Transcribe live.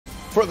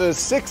For the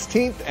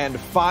 16th and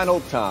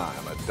final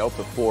time, a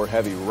Delta IV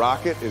Heavy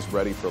rocket is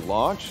ready for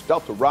launch.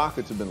 Delta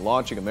rockets have been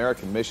launching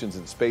American missions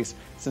in space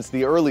since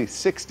the early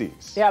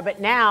 60s. Yeah,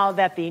 but now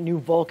that the new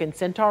Vulcan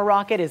Centaur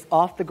rocket is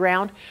off the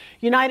ground,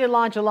 United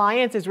Launch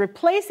Alliance is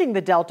replacing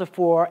the Delta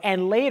IV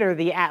and later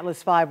the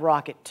Atlas V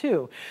rocket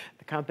too.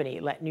 The company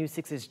let News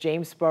 6's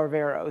James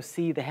Sparvero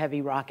see the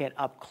Heavy rocket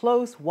up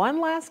close one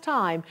last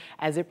time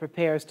as it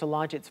prepares to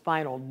launch its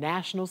final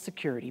national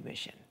security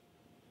mission.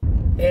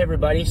 Hey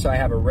everybody, so I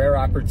have a rare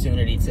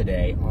opportunity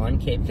today on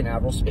Cape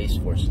Canaveral Space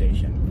Force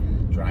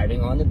Station,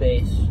 driving on the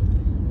base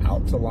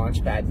out to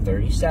Launch Pad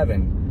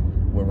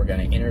 37, where we're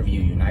going to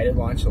interview United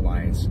Launch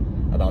Alliance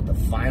about the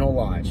final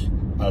launch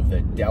of the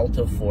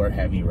Delta IV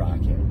Heavy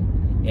rocket.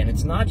 And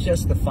it's not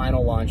just the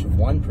final launch of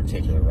one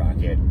particular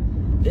rocket.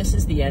 This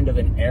is the end of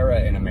an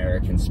era in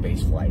American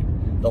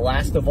spaceflight, the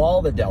last of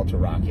all the Delta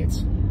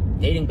rockets,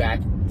 dating back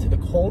to the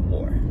Cold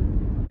War.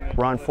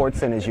 Ron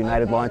Fortson is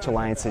United Launch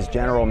Alliance's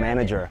general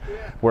manager.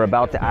 We're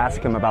about to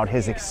ask him about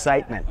his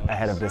excitement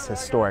ahead of this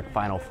historic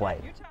final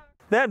flight.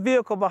 That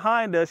vehicle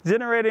behind us,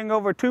 generating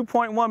over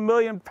 2.1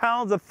 million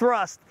pounds of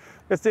thrust.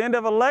 It's the end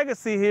of a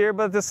legacy here,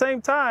 but at the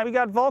same time, we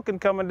got Vulcan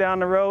coming down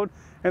the road,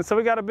 and so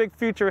we got a big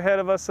future ahead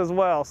of us as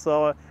well.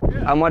 So,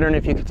 I'm wondering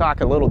if you could talk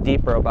a little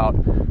deeper about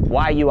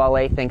why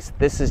ULA thinks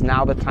this is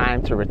now the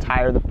time to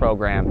retire the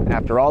program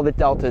after all that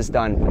Delta has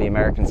done for the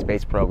American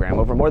space program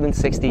over more than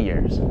 60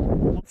 years.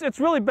 It's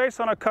really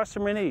based on our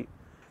customer need.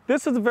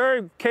 This is a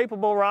very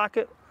capable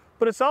rocket,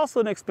 but it's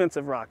also an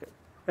expensive rocket.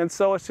 And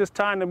so it's just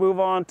time to move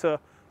on to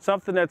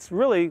something that's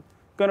really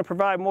going to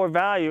provide more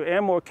value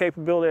and more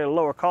capability at a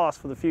lower cost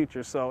for the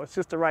future. So it's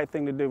just the right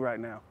thing to do right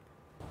now.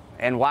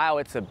 And while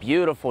it's a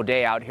beautiful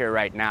day out here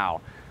right now,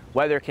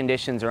 weather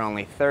conditions are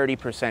only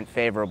 30%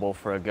 favorable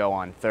for a go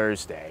on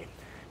Thursday.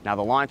 Now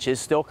the launch is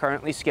still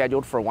currently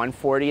scheduled for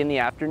 1:40 in the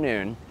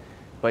afternoon,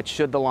 but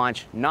should the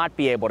launch not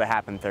be able to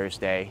happen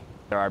Thursday,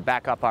 there are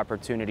backup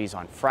opportunities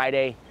on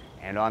Friday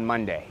and on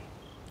Monday.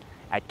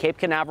 At Cape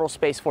Canaveral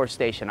Space Force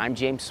Station, I'm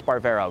James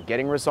Sparvero,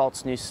 getting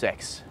Results News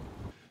 6.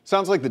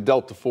 Sounds like the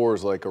Delta IV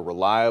is like a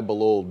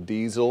reliable old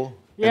diesel,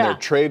 Yeah. and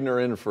they're trading her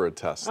in for a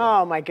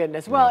Tesla. Oh my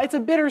goodness. Well, it's a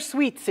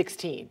bittersweet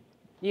 16,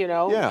 you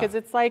know, because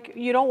it's like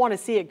you don't want to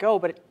see it go,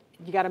 but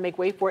you got to make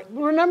way for it.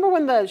 Remember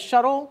when the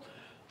shuttle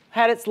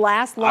had its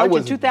last launch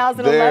in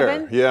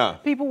 2011? There. Yeah.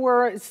 People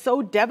were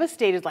so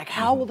devastated, like,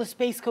 how will the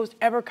Space Coast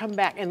ever come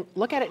back? And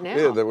look at it now.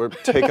 Yeah, they were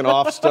taking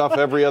off stuff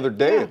every other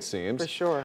day, it seems. For sure.